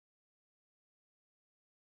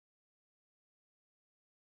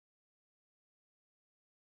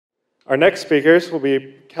Our next speakers will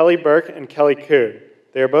be Kelly Burke and Kelly Cude.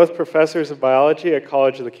 They are both professors of biology at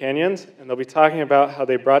College of the Canyons, and they'll be talking about how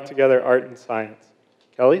they brought together art and science.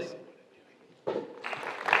 Kelly's?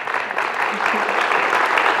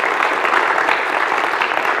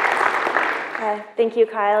 Thank you,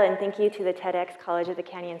 Kyle, and thank you to the TEDx College of the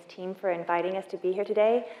Canyons team for inviting us to be here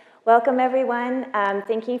today. Welcome, everyone.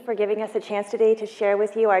 Thank you for giving us a chance today to share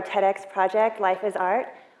with you our TEDx project, Life is Art.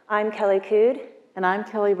 I'm Kelly Cude. And I'm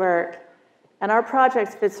Kelly Burke. And our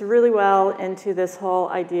project fits really well into this whole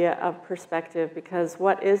idea of perspective, because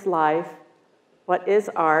what is life? What is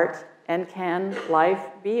art? And can life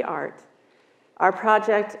be art? Our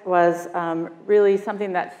project was really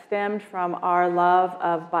something that stemmed from our love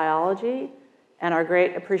of biology and our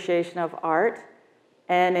great appreciation of art.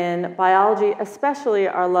 And in biology, especially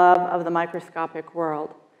our love of the microscopic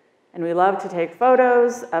world. And we love to take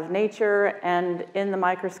photos of nature and in the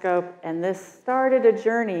microscope, and this started a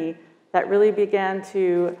journey that really began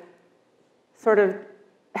to sort of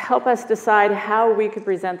help us decide how we could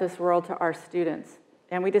present this world to our students.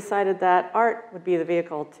 And we decided that art would be the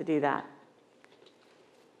vehicle to do that.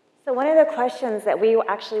 So one of the questions that we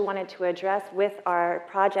actually wanted to address with our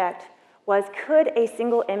project was, could a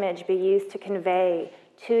single image be used to convey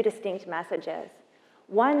two distinct messages?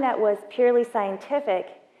 One that was purely scientific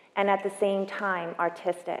and at the same time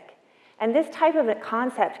artistic. And this type of a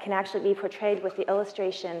concept can actually be portrayed with the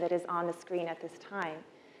illustration that is on the screen at this time.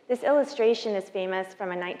 This illustration is famous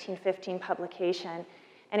from a 1915 publication,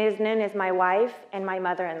 and it is known as My Wife and My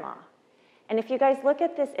Mother-in-Law. And if you guys look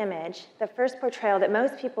at this image, the first portrayal that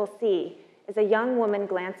most people see is a young woman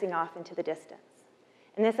glancing off into the distance.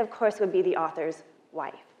 And this, of course, would be the author's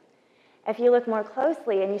wife. If you look more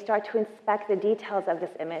closely and you start to inspect the details of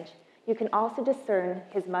this image, you can also discern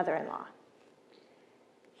his mother-in-law.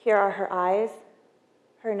 Here are her eyes,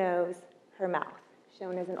 her nose, her mouth,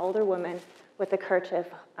 shown as an older woman with a kerchief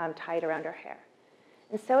tied around her hair.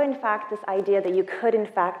 And so, in fact, this idea that you could, in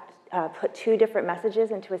fact, put two different messages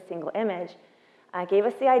into a single image gave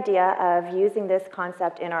us the idea of using this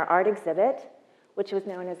concept in our art exhibit, which was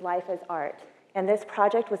known as Life as Art. And this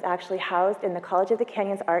project was actually housed in the College of the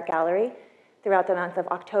Canyons Art Gallery throughout the month of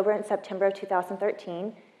October and September of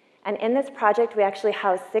 2013. And in this project, we actually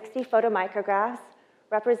housed 60 photomicrographs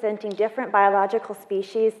representing different biological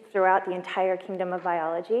species throughout the entire kingdom of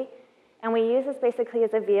biology. And we use this basically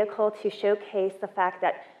as a vehicle to showcase the fact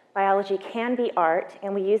that biology can be art,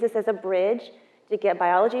 and we use this as a bridge to get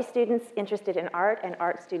biology students interested in art and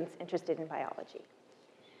art students interested in biology.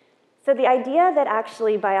 So the idea that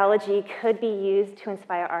actually biology could be used to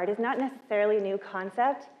inspire art is not necessarily a new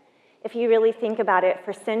concept. If you really think about it,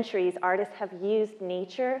 for centuries, artists have used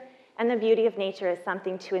nature and the beauty of nature as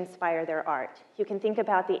something to inspire their art. You can think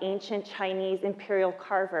about the ancient Chinese imperial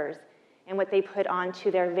carvers and what they put onto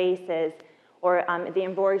their vases, or the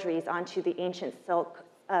embroideries onto the ancient silk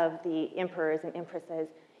of the emperors and empresses.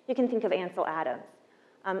 You can think of Ansel Adams.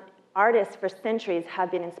 Artists for centuries have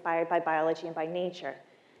been inspired by biology and by nature.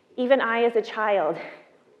 Even I, as a child,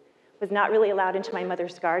 was not really allowed into my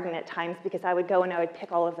mother's garden at times because I would go and I would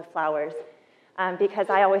pick all of the flowers because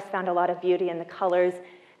I always found a lot of beauty in the colors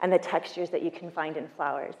and the textures that you can find in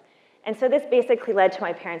flowers. And so this basically led to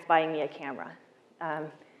my parents buying me a camera. They're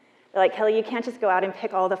like, Kelly, you can't just go out and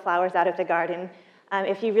pick all the flowers out of the garden.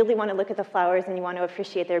 If you really want to look at the flowers and you want to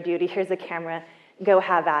appreciate their beauty, here's a camera, go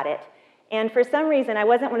have at it. And for some reason, I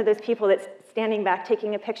wasn't one of those people that's standing back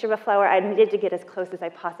taking a picture of a flower. I needed to get as close as I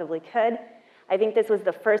possibly could. I think this was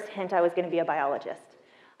the first hint I was going to be a biologist.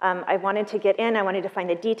 I wanted to get in, I wanted to find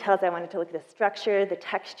the details, I wanted to look at the structure, the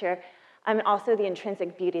texture, and also the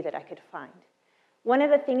intrinsic beauty that I could find. One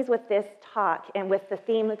of the things with this talk and with the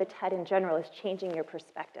theme of the TED in general is changing your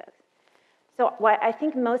perspective. So I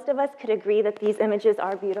think most of us could agree that these images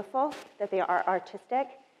are beautiful, that they are artistic,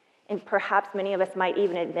 and perhaps many of us might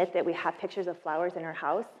even admit that we have pictures of flowers in our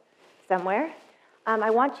house somewhere.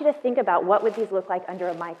 I want you to think about what would these look like under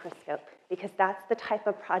a microscope, because that's the type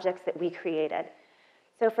of projects that we created.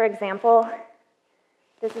 So for example,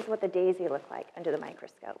 this is what the daisy looked like under the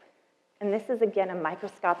microscope. And this is, again, a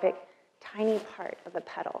microscopic, tiny part of the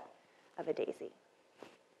petal of a daisy,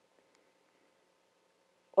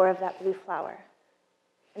 or of that blue flower.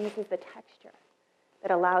 And this is the texture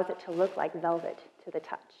that allows it to look like velvet to the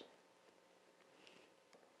touch.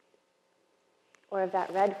 Or of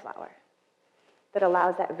that red flower that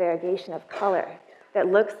allows that variegation of color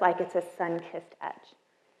that looks like it's a sun-kissed edge.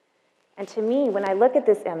 And to me, when I look at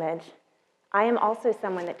this image, I am also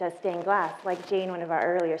someone that does stained glass, like Jane, one of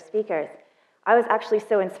our earlier speakers. I was actually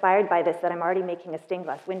so inspired by this that I'm already making a stained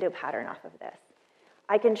glass window pattern off of this.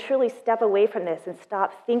 I can truly step away from this and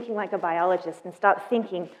stop thinking like a biologist and stop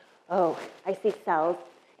thinking, oh, I see cells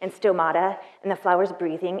and stomata, and the flower's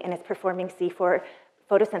breathing, and it's performing C4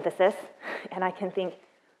 photosynthesis, and I can think,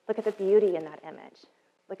 look at the beauty in that image.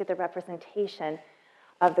 Look at the representation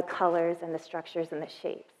of the colors and the structures and the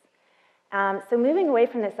shapes. So moving away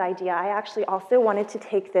from this idea, I actually also wanted to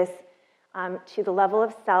take this to the level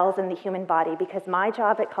of cells in the human body, because my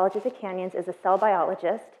job at College of the Canyons is a cell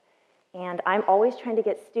biologist, and I'm always trying to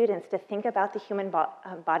get students to think about the human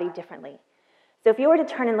body differently. So if you were to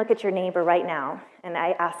turn and look at your neighbor right now, and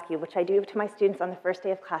I ask you, which I do to my students on the first day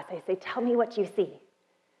of class, I say, tell me what you see.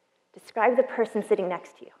 Describe the person sitting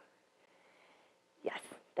next to you. Yes,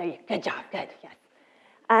 there you go. Good job, good,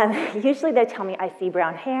 yes. Usually they tell me, I see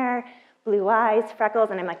brown hair, blue eyes, freckles,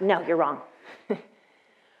 and I'm like, no, you're wrong.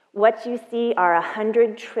 What you see are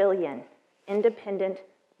 100 trillion independent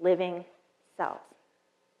living cells.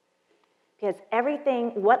 Because everything,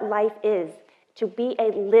 what life is, to be a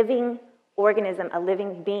living organism, a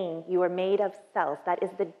living being, you are made of cells. That is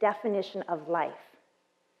the definition of life.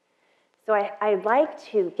 So I like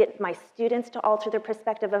to get my students to alter their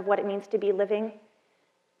perspective of what it means to be living,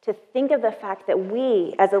 to think of the fact that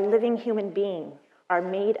we, as a living human being, are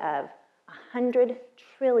made of 100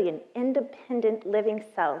 trillion independent living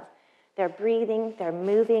cells. They're breathing, they're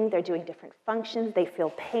moving, they're doing different functions, they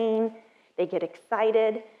feel pain, they get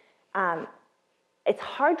excited. It's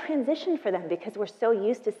hard transition for them because we're so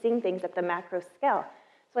used to seeing things at the macro scale.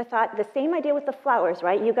 So I thought the same idea with the flowers,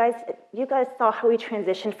 right? You guys saw how we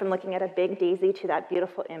transitioned from looking at a big daisy to that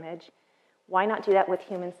beautiful image. Why not do that with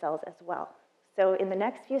human cells as well? So in the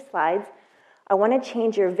next few slides, I want to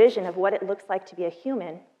change your vision of what it looks like to be a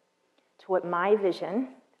human to what my vision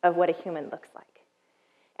of what a human looks like.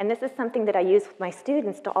 And this is something that I use with my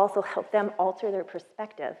students to also help them alter their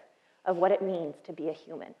perspective of what it means to be a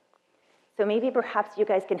human. So maybe perhaps you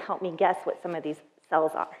guys can help me guess what some of these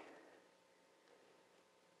cells are.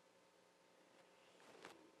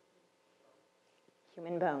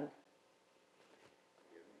 Human bone.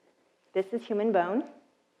 This is human bone.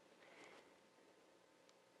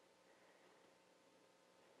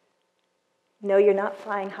 No, you're not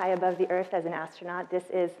flying high above the earth as an astronaut. This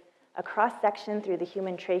is a cross-section through the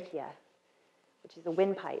human trachea, which is a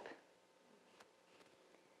windpipe.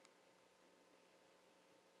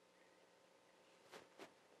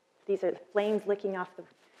 These are flames licking off the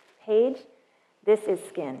page. This is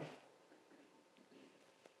skin.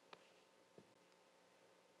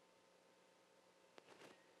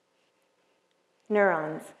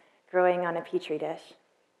 Neurons growing on a petri dish.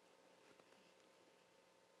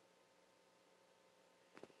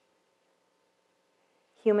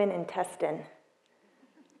 Human intestine.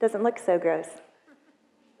 Doesn't look so gross.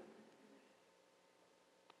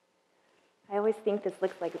 I always think this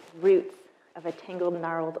looks like roots of a tangled,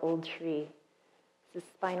 gnarled old tree. This is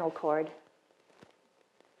spinal cord.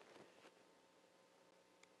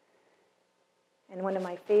 And one of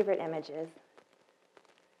my favorite images,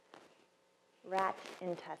 rat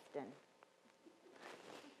intestine.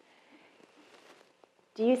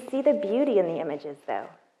 Do you see the beauty in the images, though?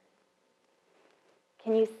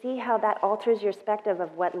 Can you see how that alters your perspective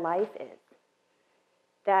of what life is?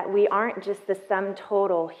 That we aren't just the sum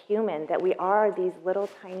total human, that we are these little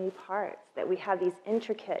tiny parts, that we have these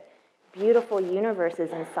intricate, beautiful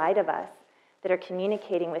universes inside of us that are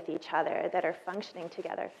communicating with each other, that are functioning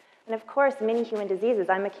together. And of course, many human diseases,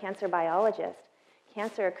 I'm a cancer biologist.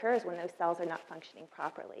 Cancer occurs when those cells are not functioning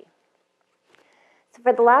properly. So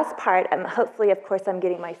for the last part, hopefully, of course, I'm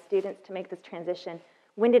getting my students to make this transition.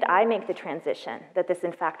 When did I make the transition that this,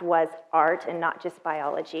 in fact, was art and not just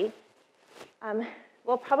biology?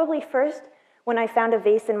 Well, probably first when I found a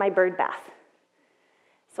vase in my bird bath.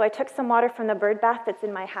 So I took some water from the bird bath that's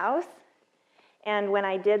in my house, and when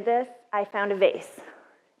I did this, I found a vase.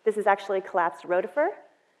 This is actually a collapsed rotifer,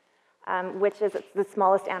 which is the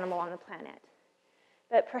smallest animal on the planet.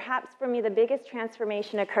 But perhaps for me, the biggest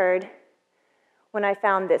transformation occurred when I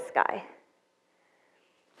found this guy.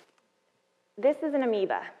 This is an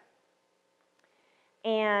amoeba.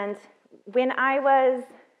 And when I was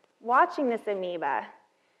watching this amoeba,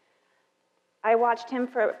 I watched him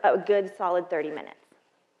for a good solid 30 minutes.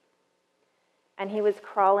 And he was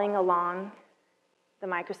crawling along the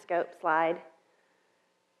microscope slide,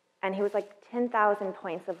 and he was like 10,000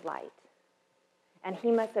 points of light. And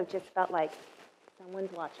he must have just felt like,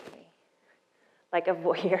 someone's watching me, like a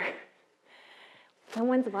voyeur.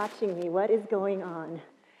 Someone's watching me, what is going on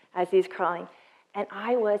as he's crawling? And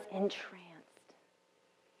I was entranced.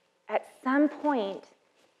 At some point,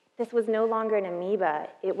 this was no longer an amoeba,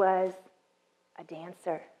 it was a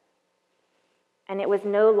dancer. And it was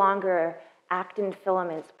no longer actin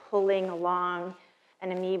filaments pulling along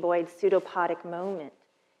an amoeboid pseudopodic moment.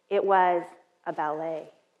 It was a ballet.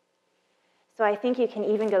 So I think you can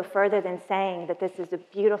even go further than saying that this is a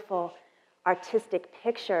beautiful artistic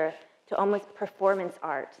picture to almost performance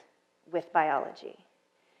art with biology.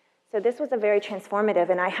 So this was a very transformative,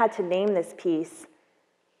 and I had to name this piece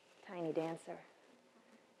Tiny Dancer.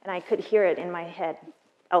 And I could hear it in my head,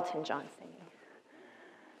 Elton John singing.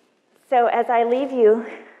 So as I leave you,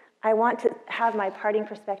 I want to have my parting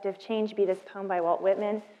perspective change be this poem by Walt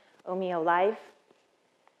Whitman, O Me, O Life,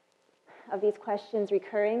 of these questions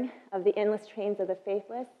recurring, of the endless trains of the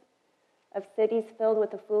faithless, of cities filled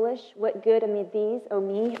with the foolish. What good amid these, O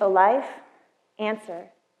me, O life? Answer,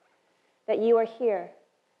 that you are here,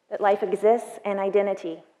 that life exists and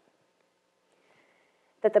identity,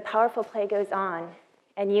 that the powerful play goes on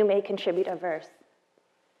and you may contribute a verse,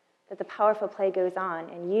 that the powerful play goes on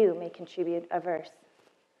and you may contribute a verse.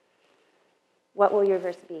 What will your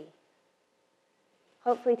verse be?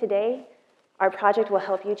 Hopefully today, our project will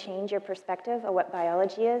help you change your perspective of what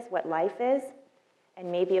biology is, what life is,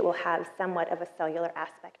 and maybe it will have somewhat of a cellular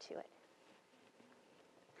aspect to it.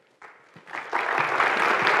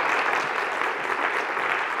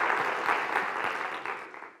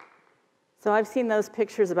 So I've seen those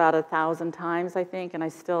pictures about 1,000 times, I think, and I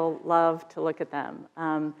still love to look at them.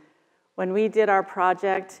 When we did our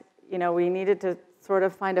project, we needed to sort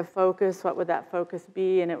of find a focus. What would that focus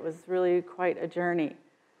be? And it was really quite a journey.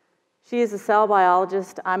 She is a cell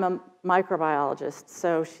biologist. I'm a microbiologist.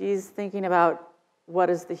 So she's thinking about what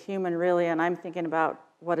is the human really, and I'm thinking about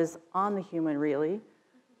what is on the human really,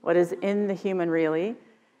 what is in the human really,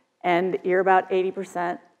 and you're about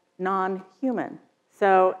 80% non-human.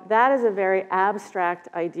 So that is a very abstract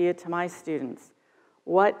idea to my students.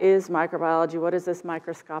 What is microbiology? What is this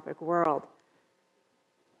microscopic world?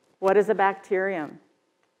 What is a bacterium?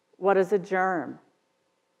 What is a germ?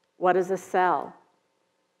 What is a cell?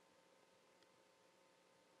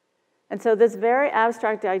 And so this very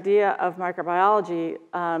abstract idea of microbiology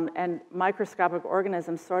and microscopic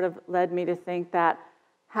organisms sort of led me to think that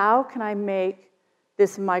how can I make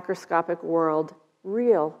this microscopic world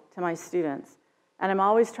real to my students? And I'm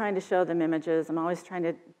always trying to show them images. I'm always trying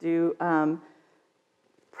to do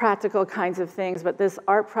practical kinds of things, but this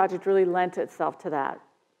art project really lent itself to that.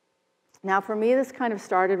 Now for me, this kind of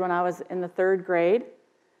started when I was in the 3rd grade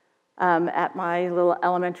at my little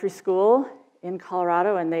elementary school in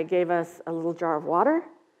Colorado, and they gave us a little jar of water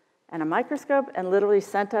and a microscope and literally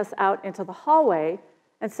sent us out into the hallway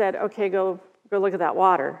and said, okay, go look at that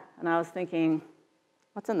water. And I was thinking,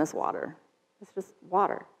 what's in this water? It's just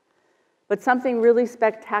water. But something really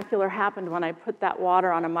spectacular happened when I put that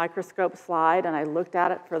water on a microscope slide and I looked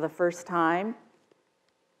at it for the first time,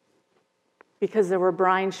 because there were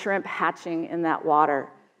brine shrimp hatching in that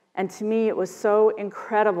water. And to me, it was so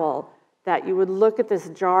incredible that you would look at this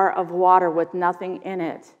jar of water with nothing in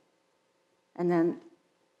it, and then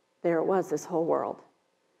there it was, this whole world.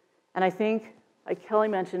 And I think, like Kelly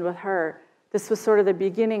mentioned with her, this was sort of the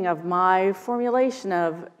beginning of my formulation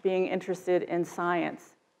of being interested in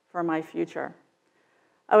science for my future.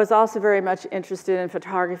 I was also very much interested in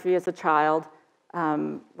photography as a child,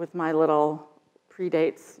 with my little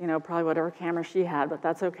predates, probably whatever camera she had, but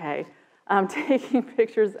that's okay, taking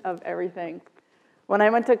pictures of everything. When I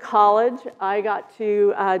went to college, I got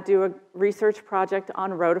to do a research project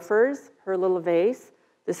on rotifers, her little vase.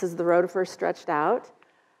 This is the rotifer stretched out.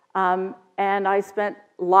 And I spent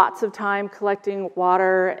lots of time collecting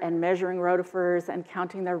water and measuring rotifers and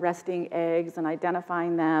counting their resting eggs and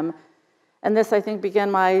identifying them. And this, I think, began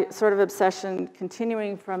my sort of obsession,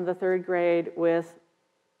 continuing from the 3rd grade with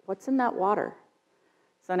what's in that water?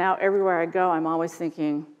 So now everywhere I go, I'm always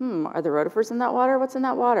thinking, are there rotifers in that water? What's in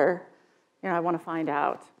that water? I want to find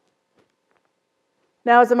out.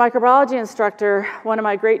 Now, as a microbiology instructor, one of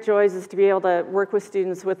my great joys is to be able to work with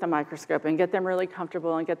students with the microscope and get them really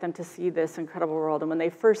comfortable and get them to see this incredible world. And when they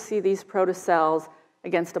first see these protocells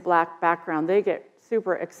against a black background, they get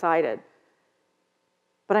super excited.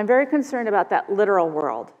 But I'm very concerned about that literal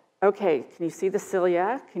world. Okay, can you see the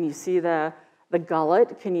cilia? Can you see the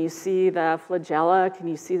gullet? Can you see the flagella? Can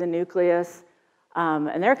you see the nucleus?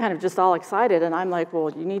 And they're kind of just all excited, and I'm like,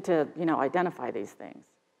 well, you need to, identify these things,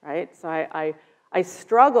 right? So I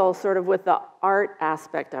struggle sort of with the art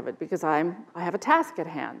aspect of it because I have a task at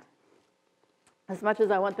hand. As much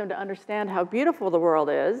as I want them to understand how beautiful the world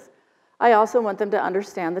is, I also want them to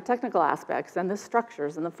understand the technical aspects and the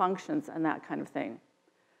structures and the functions and that kind of thing.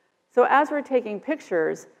 So as we're taking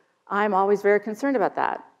pictures, I'm always very concerned about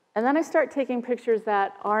that. And then I start taking pictures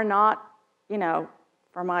that are not,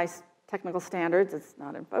 for my technical standards, it's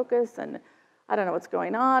not in focus, and I don't know what's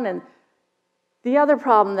going on. And the other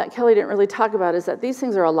problem that Kelly didn't really talk about is that these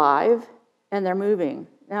things are alive and they're moving.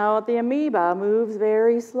 Now, the amoeba moves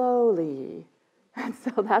very slowly, and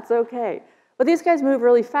so that's okay. But these guys move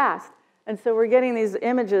really fast, and so we're getting these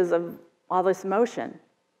images of all this motion.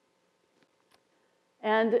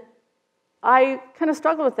 And I kind of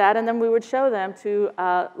struggled with that, and then we would show them to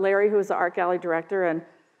Larry, who was the art gallery director, and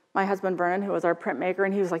my husband, Vernon, who was our printmaker,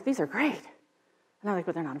 and he was like, these are great. And I'm like,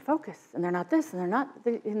 but they're not in focus, and they're not this, and they're not,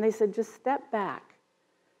 and they said, just step back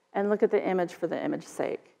and look at the image for the image's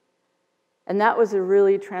sake. And that was a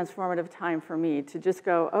really transformative time for me to just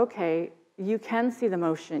go, okay, you can see the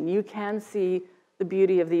motion, you can see the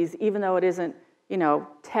beauty of these, even though it isn't, you know,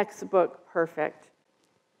 textbook perfect.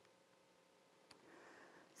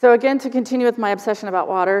 So again, to continue with my obsession about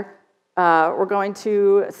water, we're going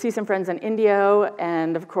to see some friends in Indio,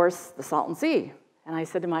 and of course, the Salton Sea. And I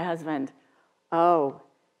said to my husband, oh,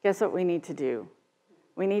 guess what we need to do?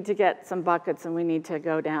 We need to get some buckets, and we need to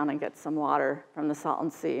go down and get some water from the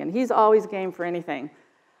Salton Sea. And he's always game for anything.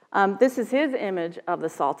 This is his image of the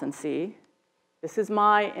Salton Sea. This is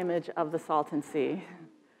my image of the Salton Sea.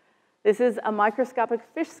 This is a microscopic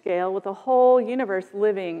fish scale with a whole universe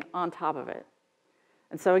living on top of it.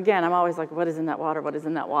 And so again, I'm always like, what is in that water? What is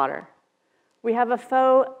in that water? We have a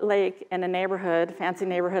faux lake in a neighborhood, fancy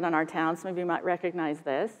neighborhood in our town. Some of you might recognize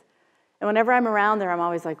this. And whenever I'm around there, I'm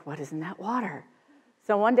always like, what is in that water?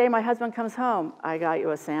 So one day my husband comes home, I got you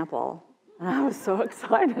a sample. And I was so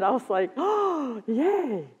excited. I was like, oh,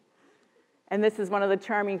 yay. And this is one of the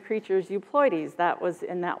charming creatures, Euploides, that was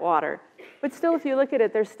in that water. But still, if you look at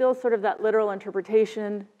it, there's still sort of that literal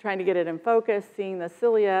interpretation, trying to get it in focus, seeing the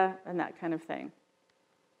cilia, and that kind of thing.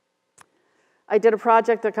 I did a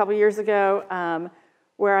project a couple years ago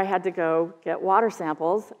where I had to go get water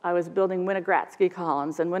samples. I was building Winogradzki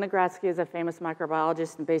columns, and Winogradzki is a famous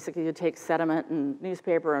microbiologist, and basically you take sediment and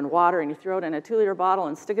newspaper and water, and you throw it in a 2-liter bottle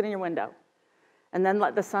and stick it in your window, and then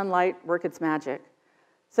let the sunlight work its magic.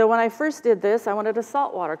 So when I first did this, I wanted a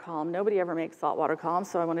saltwater column. Nobody ever makes saltwater columns,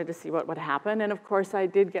 so I wanted to see what would happen, and of course I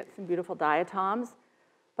did get some beautiful diatoms,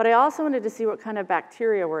 but I also wanted to see what kind of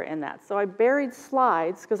bacteria were in that. So I buried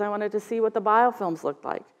slides because I wanted to see what the biofilms looked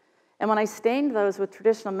like. And when I stained those with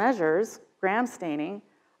traditional measures, gram staining,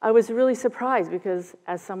 I was really surprised because,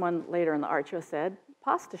 as someone later in the art show said,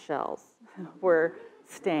 pasta shells were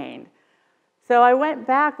stained. So I went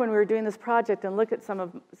back when we were doing this project and looked at some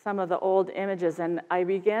of the old images, and I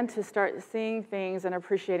began to start seeing things and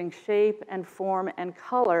appreciating shape and form and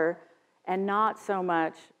color, and not so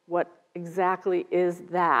much what exactly is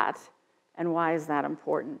that and why is that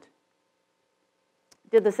important.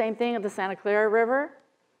 Did the same thing at the Santa Clara River.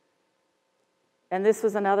 And this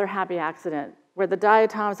was another happy accident where the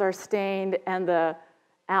diatoms are stained and the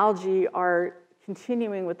algae are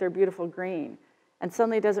continuing with their beautiful green. And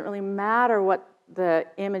suddenly it doesn't really matter what the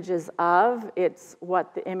image is of, it's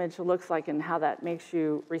what the image looks like and how that makes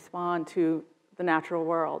you respond to the natural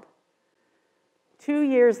world. 2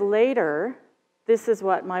 years later, this is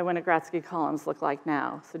what my Winogradzki columns look like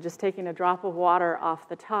now. So just taking a drop of water off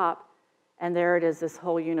the top, and there it is, this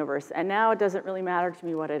whole universe. And now it doesn't really matter to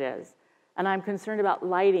me what it is. And I'm concerned about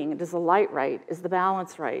lighting. Does the light right? Is the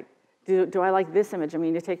balance right? Do I like this image? I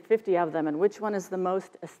mean, you take 50 of them, and which one is the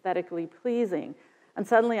most aesthetically pleasing? And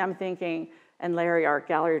suddenly I'm thinking, and Larry, our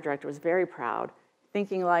gallery director, was very proud,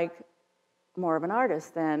 thinking like more of an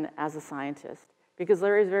artist than as a scientist. Because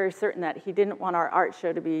Larry's very certain that he didn't want our art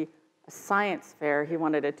show to be a science fair. He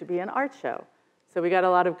wanted it to be an art show. So we got a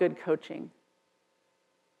lot of good coaching.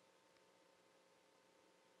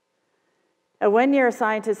 And when you're a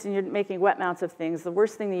scientist and you're making wet mounts of things, the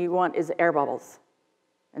worst thing that you want is air bubbles.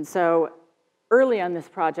 And so early on this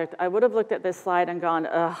project, I would have looked at this slide and gone,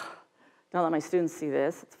 ugh, don't let my students see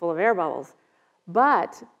this. It's full of air bubbles.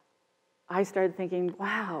 But I started thinking,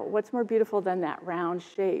 wow, what's more beautiful than that round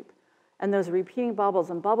shape? And those repeating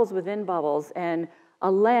bubbles and bubbles within bubbles and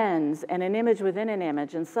a lens and an image within an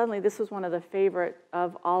image. And suddenly this was one of the favorite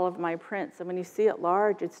of all of my prints. And when you see it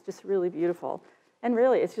large, it's just really beautiful. And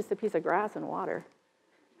really, it's just a piece of grass and water.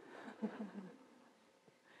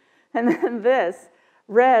 And then this,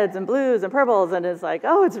 reds and blues and purples, and it's like,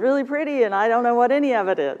 oh, it's really pretty, and I don't know what any of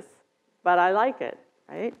it is, but I like it,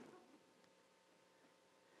 right?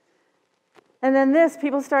 And then this,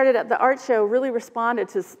 people started at the art show, really responded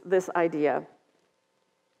to this idea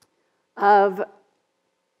of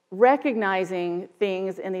recognizing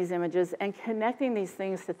things in these images and connecting these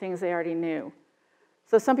things to things they already knew.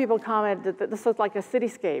 So some people commented that this looked like a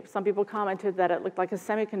cityscape. Some people commented that it looked like a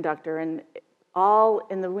semiconductor, and all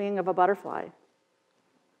in the wing of a butterfly.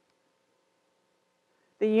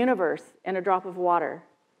 The universe in a drop of water.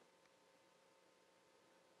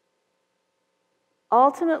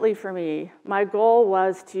 Ultimately for me, my goal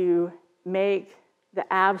was to make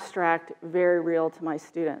the abstract very real to my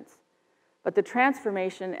students. But the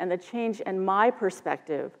transformation and the change in my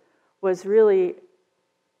perspective was really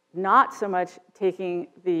not so much taking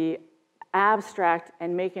the abstract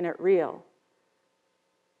and making it real,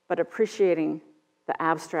 but appreciating the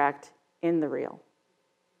abstract in the real.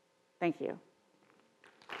 Thank you.